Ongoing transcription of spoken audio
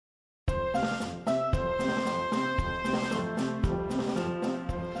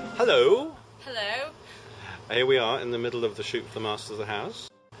Hello. Hello. Here we are in the middle of the shoot for the Master of the House.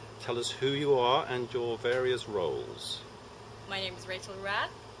 Tell us who you are and your various roles. My name is Rachel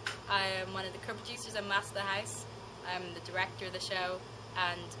Rath. I am one of the co-producers on Master of the House. I'm the director of the show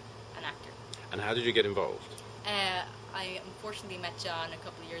and an actor. And how did you get involved? I unfortunately met John a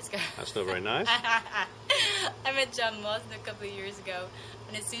couple of years ago. That's not very nice. I met John Moss a couple of years ago,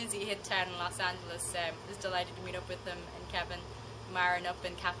 and as soon as he hit town in Los Angeles, I was delighted to meet up with him and Kevin, Maura, and up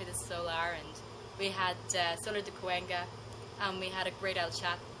in Café de Solar, and we had Solar de Cuenca, and we had a great old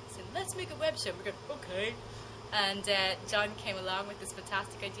chat. Said, let's make a web show. We go, okay. And John came along with this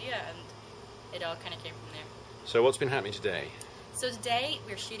fantastic idea, and it all kind of came from there. So what's been happening today? So today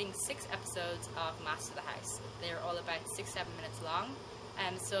we're shooting 6 episodes of Master of the House. They're all about 6-7 minutes long,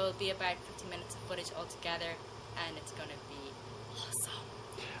 so it'll be about 50 minutes of footage altogether, and it's going to be awesome.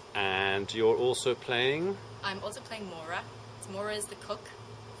 And you're also playing? I'm also playing Maura. Maura is the cook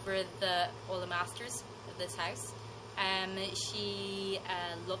for all the masters of this house. She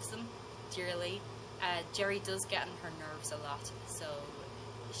loves them dearly. Jerry does get on her nerves a lot, so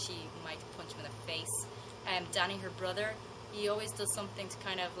she might punch him in the face. Danny, her brother, he always does something to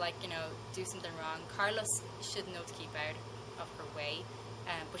kind of like, do something wrong. Carlos should know to keep out of her way,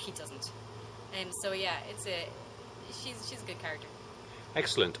 but he doesn't. So yeah, she's a good character.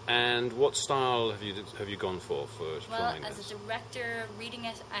 Excellent. And what style have you gone for filming this? As a director, reading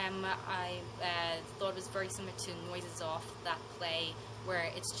it, I thought it was very similar to Noises Off, that play, where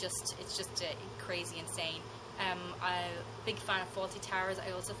it's just crazy insane. I'm a big fan of Faulty Towers.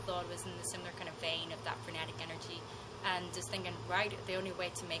 I also thought it was in the similar kind of vein of that frenetic energy, and just thinking, right, the only way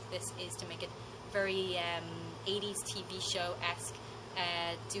to make this is to make it very 80s TV show-esque,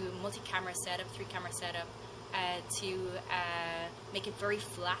 do a multi-camera setup, 3-camera setup, to make it very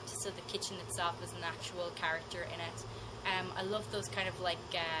flat, so the kitchen itself is an actual character in it. I love those kind of like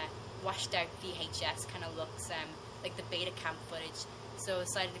washed out VHS kind of looks, like the beta camp footage. So I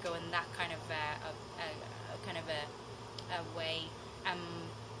decided to go in that kind of a way.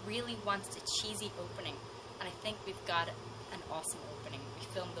 Really wants a cheesy opening, and I think we've got an awesome opening. We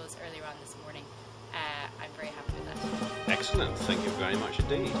filmed those earlier on this morning. I'm very happy with that. Excellent. Thank you very much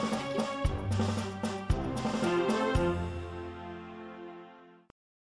indeed. Thank you.